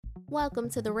Welcome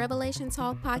to the Revelation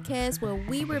Talk podcast, where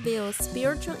we reveal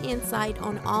spiritual insight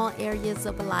on all areas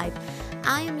of life.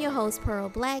 I am your host, Pearl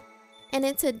Black, and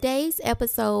in today's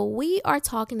episode, we are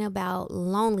talking about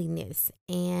loneliness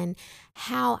and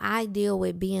how I deal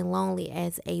with being lonely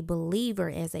as a believer,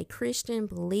 as a Christian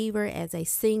believer, as a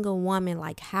single woman,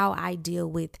 like how I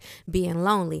deal with being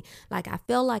lonely. Like, I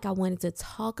felt like I wanted to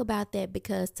talk about that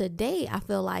because today I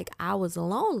feel like I was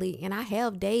lonely, and I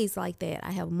have days like that.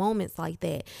 I have moments like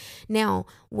that. Now,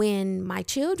 when my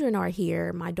children are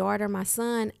here, my daughter, my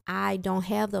son, I don't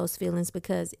have those feelings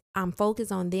because I'm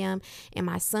focused on them, and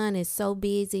my son is so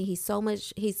busy.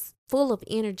 He's full of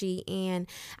energy, and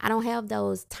I don't have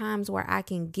those times where I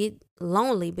can get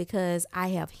lonely because I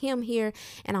have him here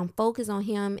and I'm focused on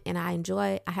him, and I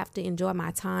have to enjoy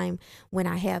my time when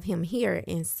I have him here.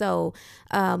 And so,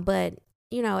 but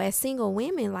as single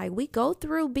women, like, we go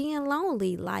through being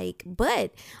lonely,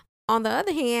 but on the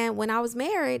other hand, when I was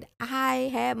married, I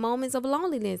had moments of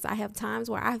loneliness. I have times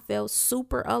where I felt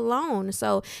super alone.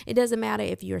 So it doesn't matter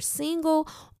if you're single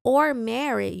or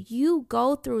married, you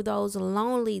go through those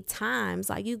lonely times.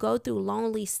 Like, you go through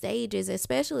lonely stages,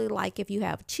 especially like if you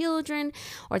have children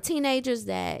or teenagers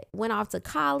that went off to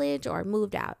college or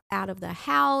moved out of the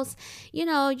house. You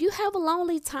have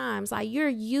lonely times. Like, you're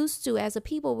used to, as a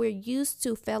people, we're used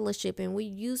to fellowship, and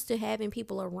we're used to having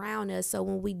people around us. So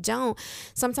when we don't,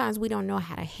 sometimes we don't know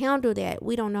how to handle that.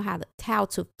 We don't know how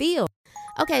to feel.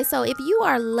 Okay, so if you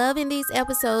are loving these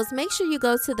episodes, make sure you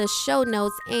go to the show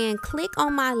notes and click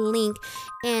on my link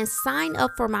and sign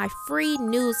up for my free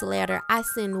newsletter. I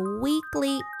send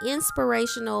weekly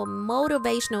inspirational,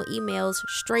 motivational emails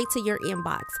straight to your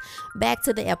inbox. Back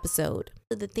to the episode.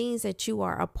 The things that you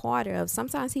are a part of,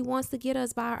 sometimes he wants to get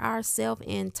us by ourselves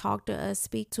and talk to us,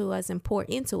 speak to us, and pour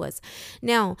into us.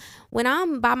 Now, when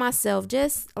I'm by myself,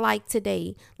 just like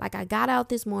today, like I got out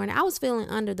this morning, I was feeling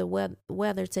under the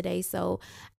weather today, so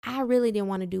I really didn't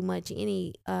want to do much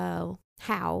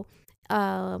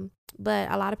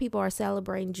but a lot of people are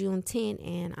celebrating Juneteenth,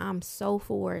 and I'm so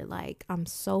for it. Like, I'm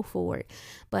so for it.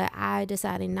 But I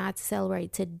decided not to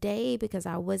celebrate today because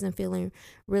I wasn't feeling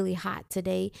really hot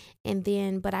today.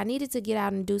 But I needed to get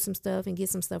out and do some stuff and get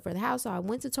some stuff for the house. So I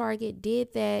went to Target,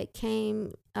 did that,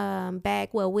 came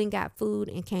back. Well, went and got food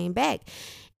and came back.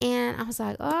 And I was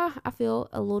like, oh, I feel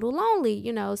a little lonely,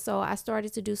 So I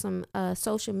started to do some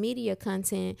social media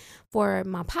content for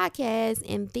my podcast.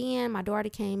 And then my daughter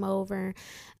came over.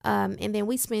 And then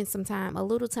we spent a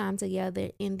little time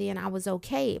together. And then I was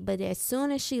okay. But as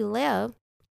soon as she left,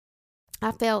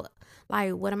 I felt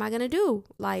like, what am I going to do?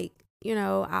 Like,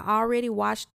 I already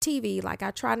watched TV. Like, I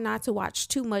try not to watch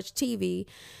too much TV.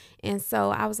 And so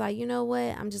I was like, you know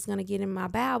what? I'm just going to get in my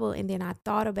Bible. And then I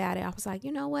thought about it. I was like,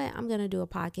 you know what? I'm going to do a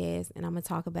podcast, and I'm going to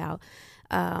talk about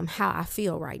how I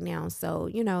feel right now. So,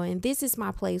 and this is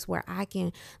my place where I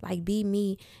can like be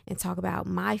me and talk about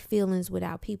my feelings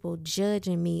without people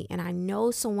judging me. And I know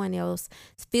someone else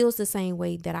feels the same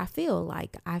way that I feel.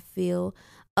 Like, I feel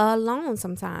alone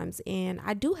sometimes, and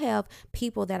I do have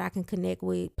people that I can connect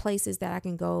with, places that I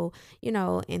can go,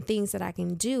 and things that I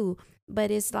can do. But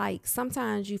it's like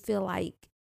sometimes you feel like,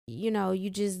 you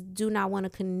just do not want to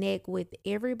connect with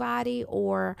everybody,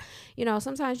 or,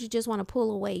 sometimes you just want to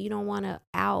pull away. You don't want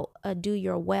to do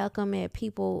your welcome at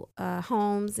people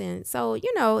homes. And so,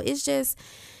 it's just,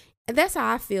 that's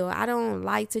how I feel. I don't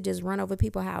like to just run over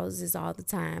people's houses all the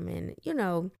time.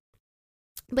 And,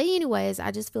 but anyways,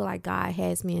 I just feel like God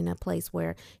has me in a place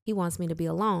where he wants me to be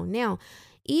alone. Now,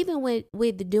 even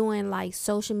with doing like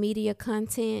social media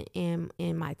content and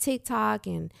my TikTok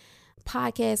and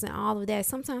podcast and all of that,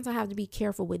 sometimes I have to be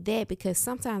careful with that, because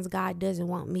sometimes God doesn't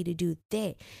want me to do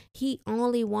that. He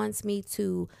only wants me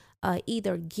to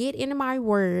either get into my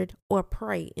word or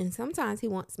pray. And sometimes he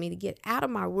wants me to get out of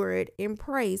my word and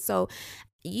pray. So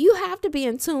you have to be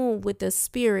in tune with the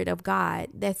Spirit of God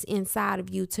that's inside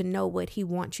of you to know what he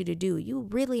wants you to do. You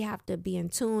really have to be in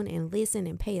tune and listen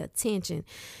and pay attention.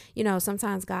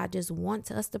 Sometimes God just wants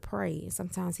us to pray.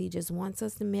 Sometimes he just wants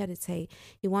us to meditate.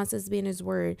 He wants us to be in his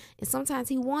word. And sometimes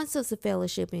he wants us to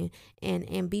fellowship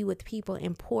and be with people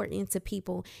and pour into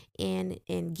people and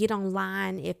get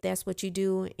online if that's what you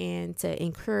do, and to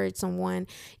encourage someone.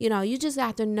 You just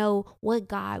have to know what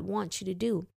God wants you to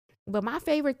do. But my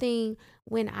favorite thing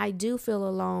when I do feel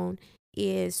alone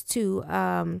is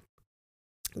to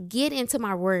get into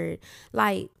my word.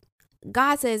 Like,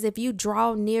 God says, if you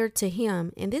draw near to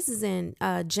him, and this is in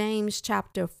James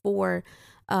chapter 4,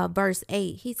 verse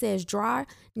 8. He says, draw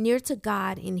near to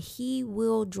God and he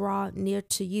will draw near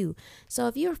to you. So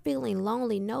if you're feeling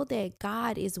lonely, know that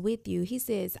God is with you. He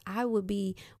says, I will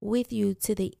be with you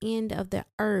to the end of the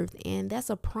earth. And that's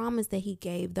a promise that he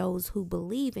gave those who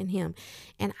believe in him.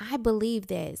 And I believe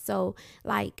that. So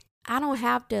like, I don't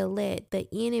have to let the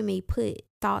enemy put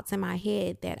thoughts in my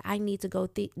head that I need to go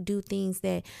do things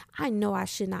that I know I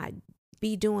should not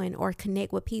be doing, or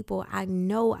connect with people I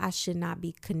know I should not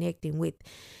be connecting with.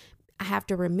 I have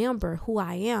to remember who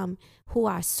I am, who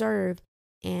I serve,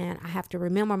 and I have to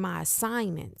remember my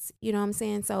assignments. You know what I'm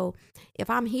saying? So if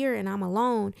I'm here and I'm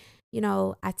alone,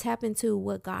 I tap into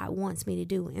what God wants me to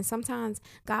do. And sometimes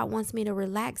God wants me to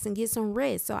relax and get some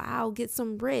rest. So I'll get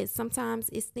some rest. Sometimes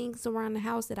it's things around the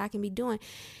house that I can be doing.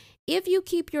 If you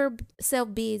keep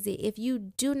yourself busy, if you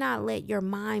do not let your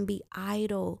mind be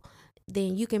idle,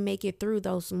 then you can make it through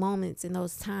those moments and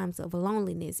those times of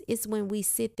loneliness. It's when we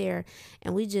sit there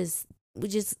and we just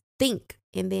think,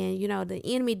 and then the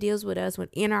enemy deals with us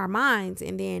in our minds,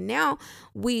 and then now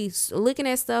we looking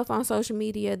at stuff on social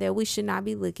media that we should not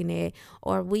be looking at,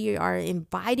 or we are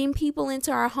inviting people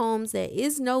into our homes that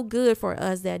is no good for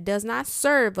us, that does not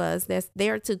serve us, that's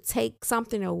there to take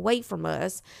something away from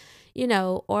us,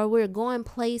 or we're going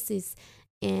places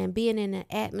and being in an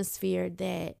atmosphere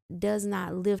that does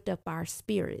not lift up our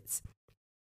spirits.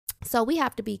 So we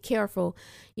have to be careful,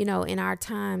 in our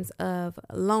times of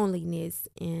loneliness.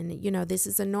 And, this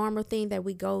is a normal thing that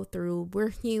we go through. We're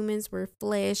humans, we're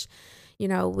flesh.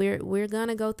 We're going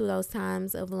to go through those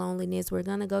times of loneliness. We're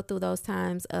going to go through those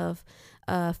times of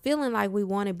feeling like we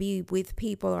want to be with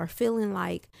people, or feeling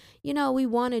like, we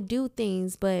want to do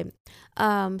things, but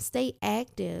stay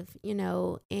active,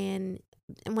 and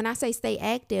when I say stay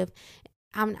active,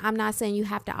 I'm not saying you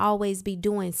have to always be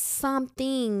doing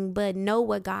something, but know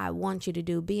what God wants you to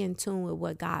do. Be in tune with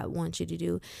what God wants you to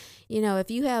do.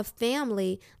 If you have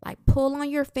family, like pull on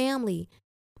your family,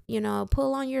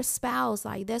 pull on your spouse.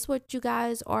 Like that's what you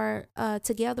guys are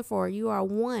together for. You are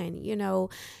one.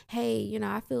 Hey,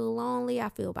 I feel lonely. I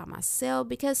feel by myself,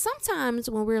 because sometimes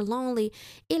when we're lonely,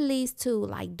 it leads to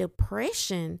like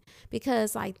depression,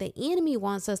 because like the enemy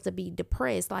wants us to be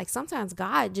depressed. Like sometimes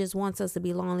God just wants us to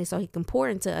be lonely so he can pour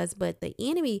into us, but the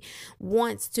enemy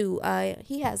wants to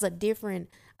he has a different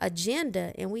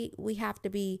agenda, and we have to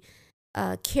be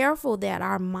careful that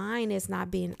our mind is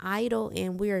not being idle,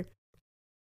 and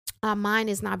our mind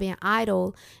is not being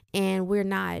idle, and we're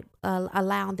not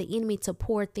allowing the enemy to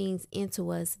pour things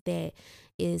into us that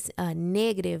is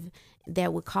negative,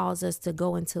 that would cause us to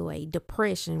go into a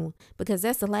depression, because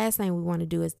that's the last thing we want to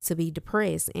do, is to be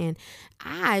depressed. And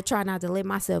I try not to let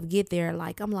myself get there.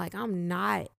 I'm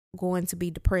not going to be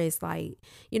depressed. Like,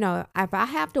 if I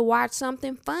have to watch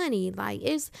something funny, like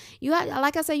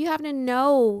like I said, you have to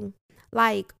know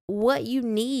like what you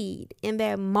need in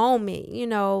that moment.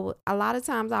 A lot of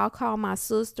times I'll call my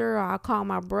sister, or I'll call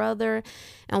my brother,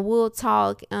 and we'll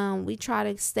talk. We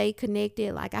try to stay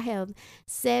connected. Like I have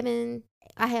seven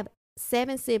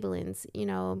siblings,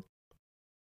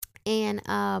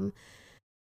 and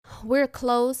we're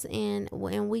close, and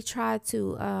we try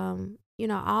to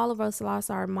all of us lost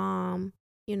our mom,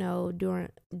 during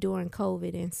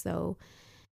COVID.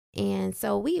 And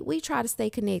so we try to stay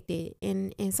connected,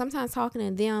 and sometimes talking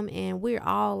to them, and we're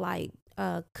all like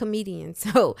comedians.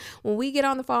 So when we get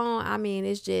on the phone, I mean,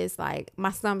 it's just like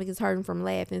my stomach is hurting from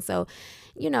laughing. So,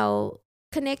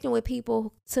 connecting with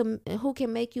people who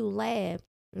can make you laugh,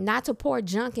 not to pour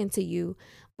junk into you,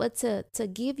 but to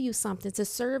give you something, to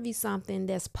serve you something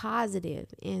that's positive.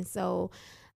 And so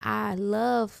I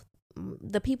love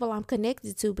the people I'm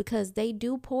connected to, because they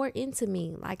do pour into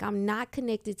me. Like I'm not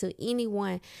connected to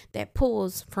anyone that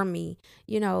pulls from me,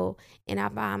 and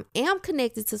if I am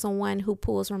connected to someone who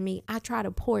pulls from me, I try to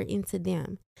pour into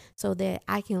them so that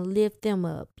I can lift them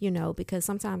up, because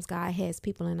sometimes God has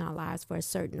people in our lives for a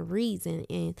certain reason,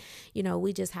 and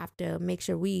we just have to make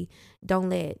sure we don't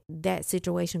let that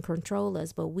situation control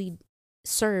us, but we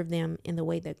serve them in the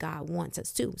way that God wants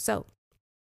us to. So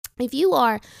if you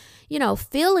are,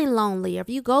 feeling lonely, or if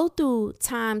you go through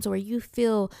times where you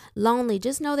feel lonely,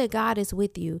 just know that God is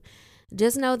with you.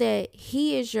 Just know that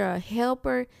he is your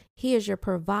helper. He is your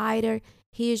provider.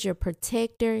 He is your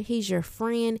protector. He's your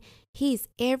friend. He's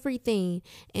everything.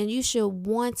 And you should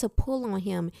want to pull on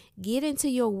him. Get into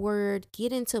your word.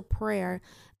 Get into prayer.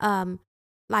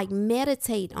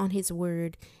 Meditate on his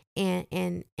word.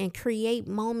 And create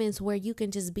moments where you can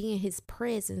just be in his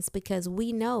presence, because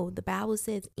we know the Bible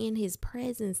says in his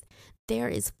presence there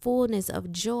is fullness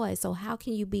of joy. So how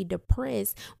can you be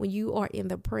depressed when you are in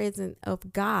the presence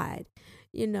of God?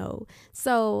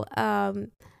 So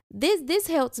this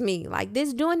helps me. Like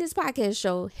this doing this podcast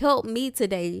show helped me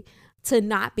today to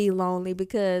not be lonely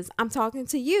because I'm talking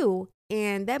to you.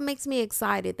 And that makes me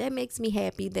excited. That makes me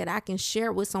happy that I can share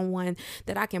it with someone,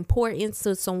 that I can pour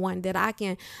into someone, that I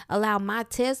can allow my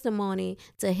testimony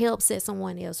to help set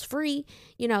someone else free,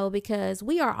 because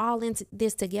we are all into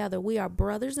this together. We are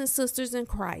brothers and sisters in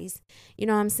Christ. You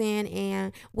know what I'm saying?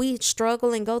 And we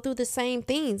struggle and go through the same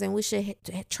things, and we should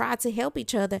try to help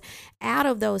each other out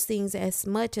of those things as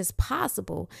much as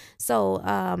possible.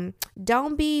 So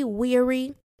don't be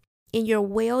weary in your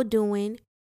well doing,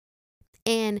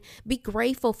 and be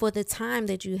grateful for the time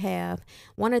that you have.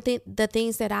 One of the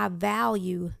things that I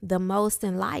value the most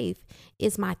in life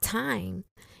is my time.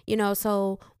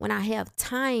 So when I have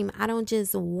time, I don't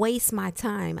just waste my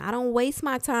time. I don't waste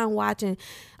my time watching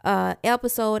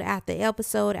episode after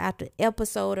episode after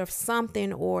episode of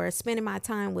something, or spending my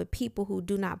time with people who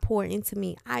do not pour into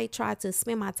me. I try to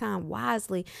spend my time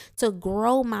wisely to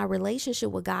grow my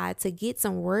relationship with God, to get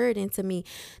some word into me.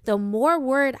 The more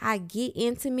word I get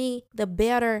into me, the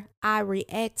better I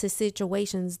react to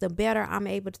situations, the better I'm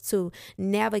able to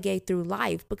navigate through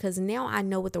life, because now I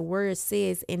know what the word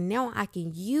says and now I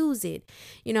can use it.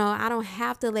 I don't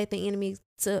have to let the enemy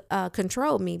to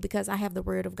control me, because I have the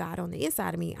word of God on the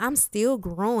inside of me. I'm still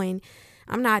growing.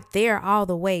 I'm not there all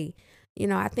the way.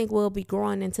 I think we'll be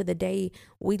growing into the day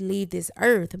we leave this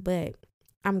earth, but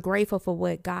I'm grateful for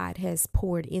what God has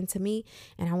poured into me,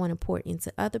 and I want to pour it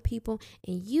into other people.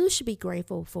 And you should be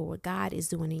grateful for what God is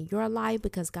doing in your life,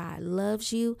 because God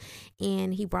loves you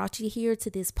and he brought you here to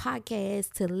this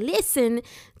podcast to listen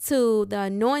to the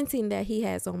anointing that he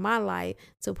has on my life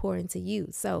to pour into you.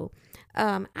 So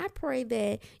I pray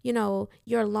that,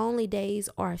 your lonely days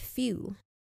are few,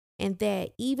 and that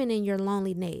even in your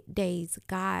lonely days,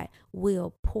 God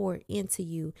will pour into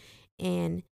you,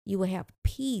 and you will have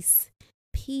peace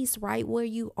right where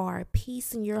you are,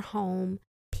 peace in your home,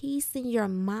 peace in your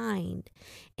mind.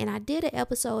 And I did an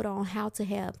episode on how to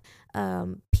have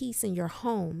peace in your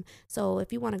home. So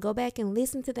if you want to go back and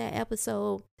listen to that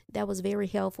episode, that was very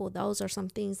helpful. Those are some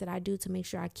things that I do to make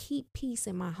sure I keep peace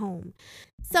in my home.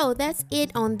 So that's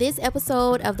it on this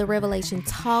episode of the Revelation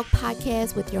Talk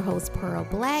podcast with your host, Pearl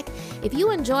Black. If you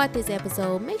enjoyed this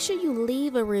episode, make sure you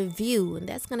leave a review, and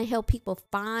that's going to help people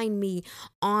find me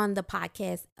on the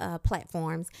podcast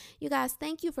platforms. You guys,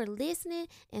 thank you for listening,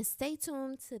 and stay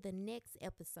tuned to the next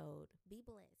episode. Be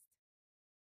blessed.